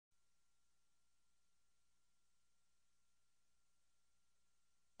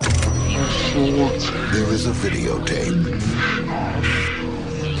There is a videotape.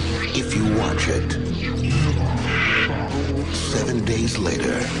 If you watch it, 7 days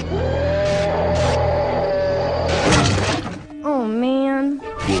later... Oh, man.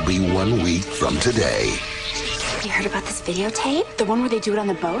 ...will be 1 week from today. You heard about this videotape? The one where they do it on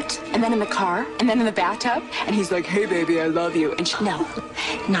the boat, and then in the car, and then in the bathtub? And he's like, hey, baby, I love you. And she, no,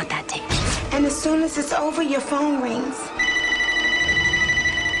 not that tape. And as soon as it's over, your phone rings.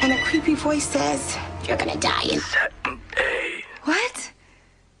 And a creepy voice says, You're gonna die in... A. What?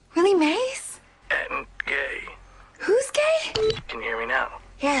 Willie Mays? And gay. Who's gay? Can you hear me now?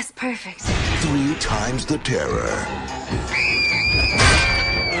 Yes, perfect. 3 times the terror.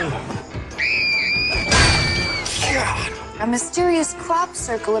 God. A mysterious crop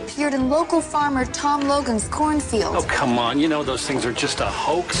circle appeared in local farmer Tom Logan's cornfield. Oh, come on. You know those things are just a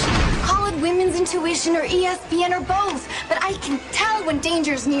hoax. Call it women's intuition or ESPN or both, but I can tell when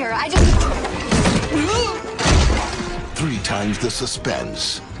danger's near. I just... 3 times the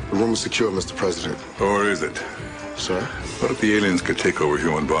suspense. The room is secure, Mr. President. Or is it? Sir? What if the aliens could take over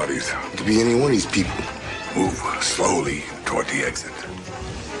human bodies? It could be any one of these people. Move slowly toward the exit.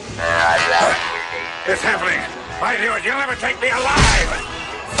 It's happening. I knew it. You'll never take me alive.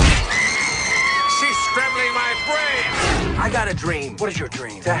 She's scrambling my brain. I got a dream. What is your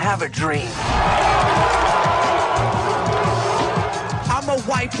dream? To have a dream. I'm a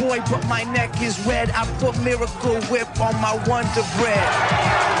white boy, but my neck is red. I put Miracle Whip on my Wonder Bread.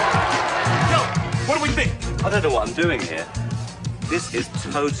 Yo, what do we think? I don't know what I'm doing here. This is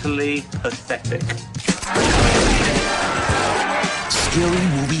totally pathetic. Scary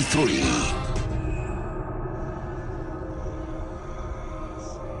Movie 3.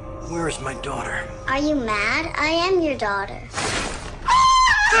 Where is my daughter? Are you mad? I am your daughter.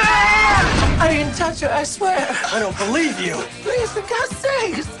 I didn't touch her, I swear. I don't believe you. Please, for God's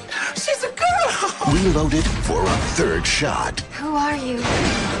sakes. She's a girl. Reloaded for a 3rd shot. Who are you?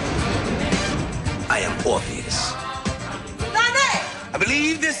 I am Orpheus. I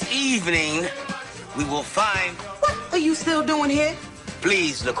believe this evening we will find... what are you still doing here?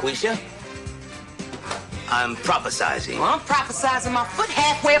 Please, LaQuisha. I'm prophesizing. Well, I'm prophesizing my foot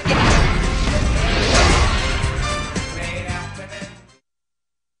halfway up your...